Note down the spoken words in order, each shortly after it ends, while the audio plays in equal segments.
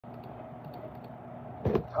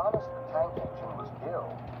Thomas the tank engine was ill.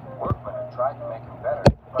 Workmen had tried to make him better,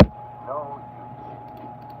 but no use.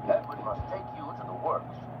 Edward must take you to the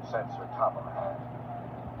works, said Sir Topham Hatt.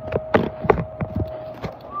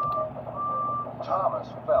 Thomas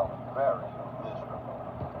felt very miserable.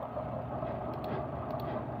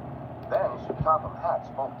 Then Sir Topham Hatt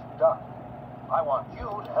spoke to Duck. I want you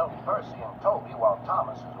to help Percy and Toby while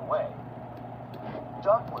Thomas is away.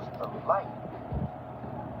 Duck was delighted.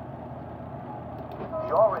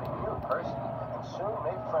 He already knew Percy and soon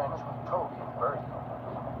made friends with Toby and Bertie.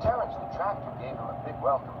 Terence the tractor gave him a big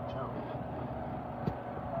welcome, too.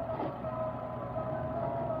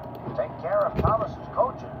 Take care of Thomas's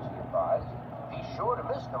coaches, he advised. Be sure to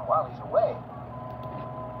miss them while he's away.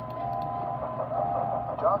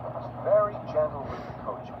 Duck was very gentle with the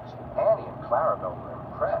coaches. Annie and Clarabelle were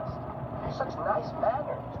impressed. Such nice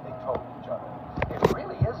manners, they told each other. It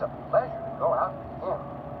really is a pleasure to go out with him.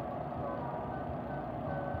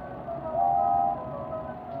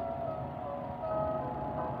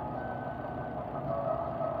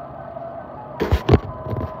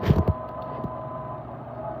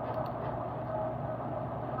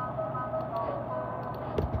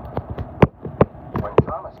 When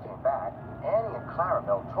Thomas came back, Annie and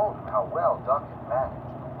Clarabelle told him how well Duck had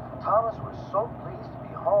managed. Thomas was so pleased to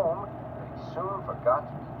be home that he soon forgot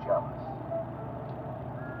to be jealous.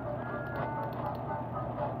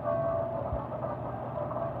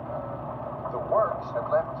 The works had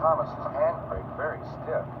left Thomas's handbrake very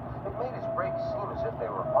stiff. It made his brakes seem as if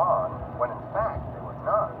they were on, when in fact they were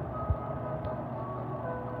not.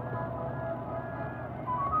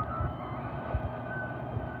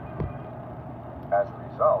 As a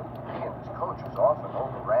result, he and his coaches often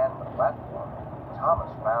overran the platform.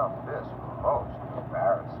 Thomas found this most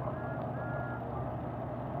embarrassing.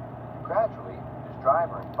 Gradually, his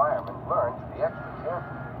driver and fireman learned to be extra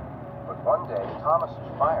careful. But one day,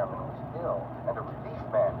 Thomas's fireman was ill, and a relief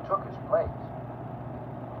man took his place.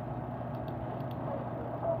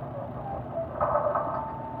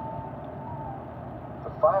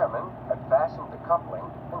 The fireman had fastened the coupling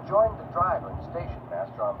and joined the driver and station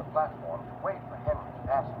master on the platform to wait for Henry's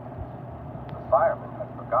passengers. The fireman had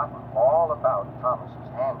forgotten all about Thomas's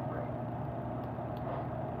handbrake.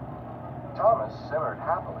 Thomas simmered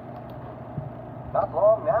happily. Not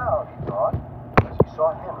long now, he thought, as he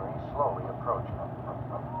saw Henry slowly approaching.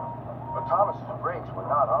 But Thomas's brakes were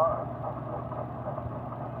not on.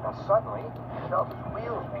 And suddenly, he felt his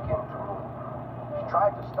wheels begin to move. He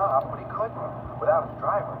tried to stop, but he couldn't, without his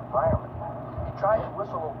driver and fireman. He tried to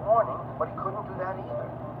whistle a warning, but he couldn't do that either.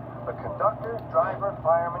 The conductor, driver,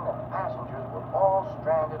 fireman, and passengers were all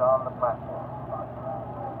stranded on the platform.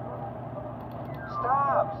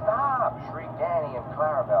 Stop! Stop! Shrieked Annie and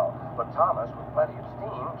Clarabelle. But Thomas, with plenty of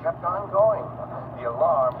steam, kept on going. The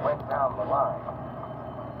alarm went down the line.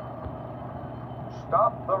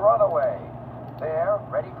 Stop the Runaway! There,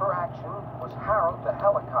 ready for action, was Harold the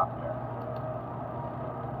helicopter.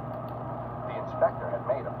 The inspector had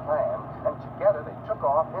made a plan, and together they took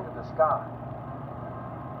off into the sky.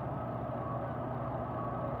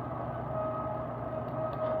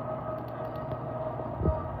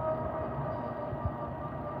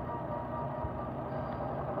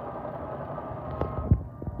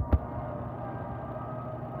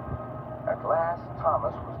 At last,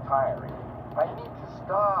 Thomas was tiring. I need to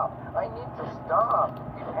stop! I need to stop!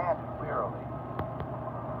 He panted wearily.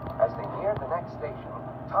 As they neared the next station,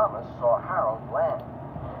 Thomas saw Harold land.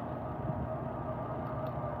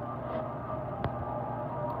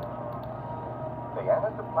 They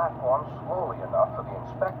entered the platform slowly enough for the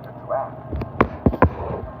inspector to act.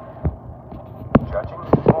 Judging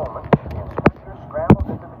his moment, the inspector scrambled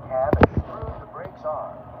into the cab and screwed the brakes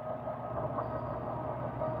on.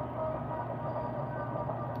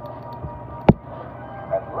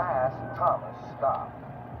 At last, Thomas stopped.